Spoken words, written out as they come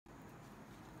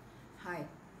Hi,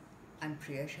 I'm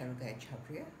Priya Sarukkai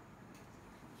Chabria.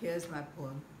 Here's my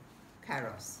poem,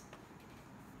 Kairos.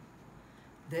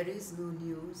 There is no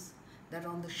news that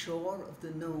on the shore of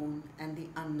the known and the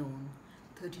unknown,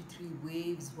 33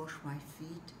 waves wash my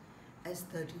feet as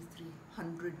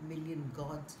 3,300 million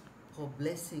gods pour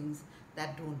blessings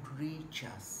that don't reach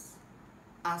us.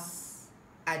 Us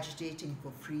agitating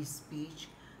for free speech,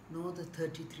 nor the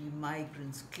 33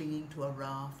 migrants clinging to a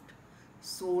raft,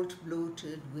 salt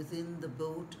bloated within the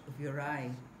boat of your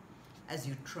eye, as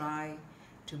you try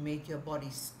to make your body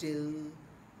still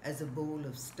as a bowl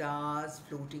of stars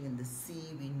floating in the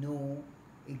sea we know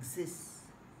exists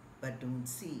but don't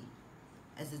see,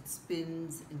 as it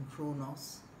spins in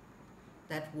Chronos,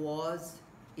 that was,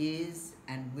 is,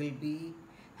 and will be,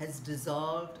 has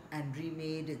dissolved and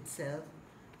remade itself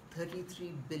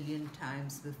 33 billion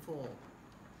times before.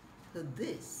 So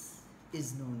this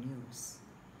is no news.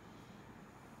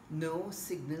 No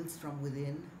signals from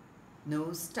within,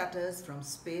 no stutters from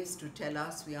space to tell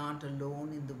us we aren't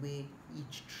alone in the way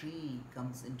each tree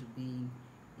comes into being,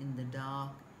 in the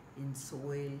dark, in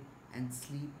soil and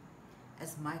sleep,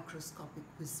 as microscopic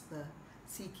whisper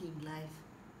seeking life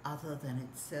other than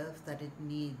itself that it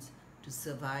needs to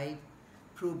survive,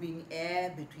 probing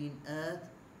air between earth,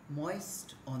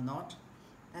 moist or not,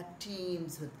 that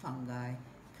teems with fungi,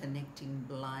 connecting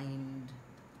blind,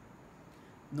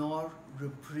 nor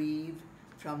reprieve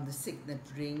from the signet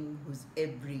ring whose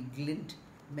every glint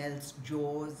melts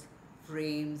jaws,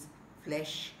 frames,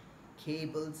 flesh,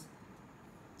 cables,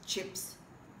 chips,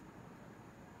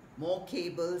 more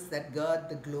cables that gird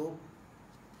the globe.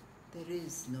 There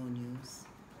is no news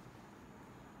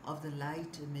of the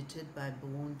light emitted by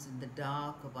bones in the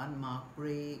dark of unmarked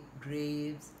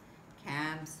graves,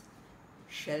 camps,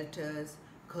 shelters,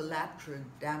 collateral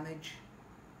damage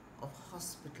of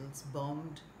hospitals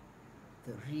bombed,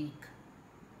 the reek.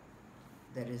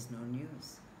 There is no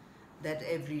news that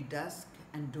every dusk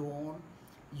and dawn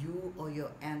you or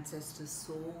your ancestors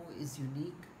saw is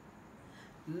unique.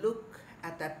 Look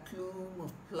at that plume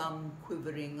of plum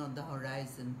quivering on the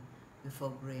horizon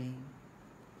before graying.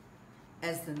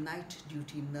 As the night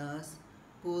duty nurse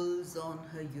pulls on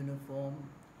her uniform,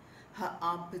 her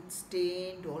armpit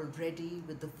stained already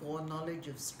with the foreknowledge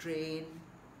of strain,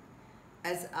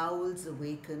 as owls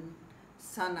awaken,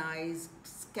 sun eyes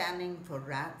scanning for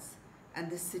rats,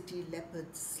 and the city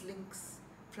leopard slinks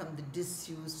from the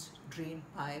disused drain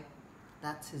pipe,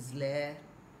 that's his lair.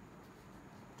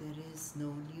 There is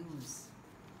no news.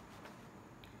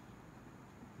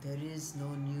 There is no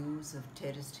news of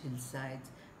terraced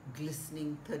hillsides,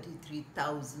 glistening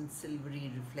 33,000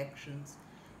 silvery reflections,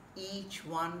 each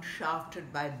one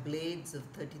shafted by blades of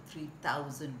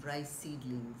 33,000 rice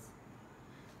seedlings,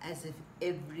 as if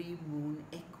every moon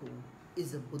echo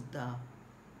is a Buddha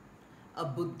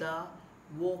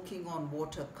walking on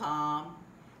water calm,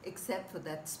 except for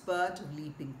that spurt of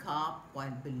leaping carp,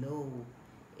 while below,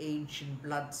 ancient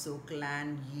blood-soaked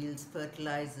land yields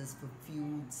fertilizers for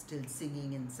feuds still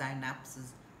singing in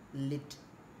synapses lit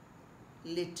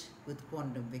with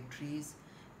quantum victories,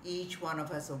 each one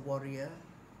of us a warrior,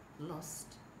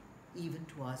 lost even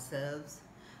to ourselves,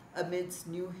 amidst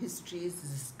new histories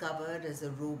discovered as a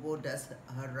robo does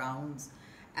her rounds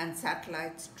and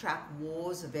satellites track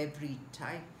wars of every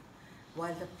type,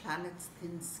 while the planet's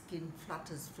thin skin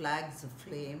flutters flags of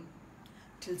flame,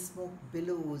 till smoke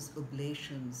billows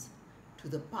oblations to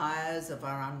the pyres of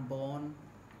our unborn,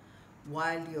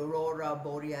 while the aurora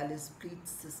borealis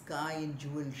pleats the sky in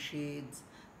jeweled shades,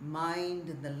 mined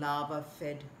in the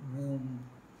lava-fed womb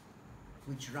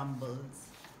which rumbles.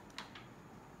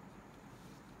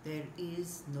 There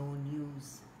is no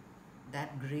news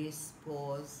that grace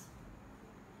pours,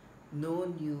 no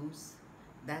news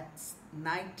that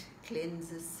night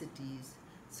cleanses cities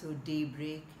so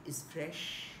daybreak is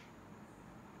fresh,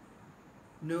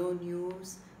 no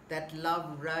news that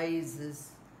love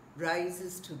rises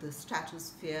to the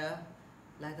stratosphere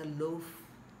like a loaf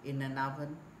in an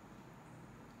oven.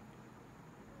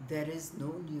 There is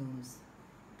no news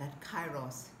that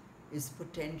Kairos is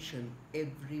potential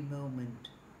every moment,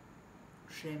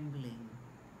 trembling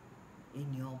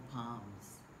in your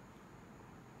palms.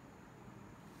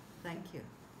 Thank you.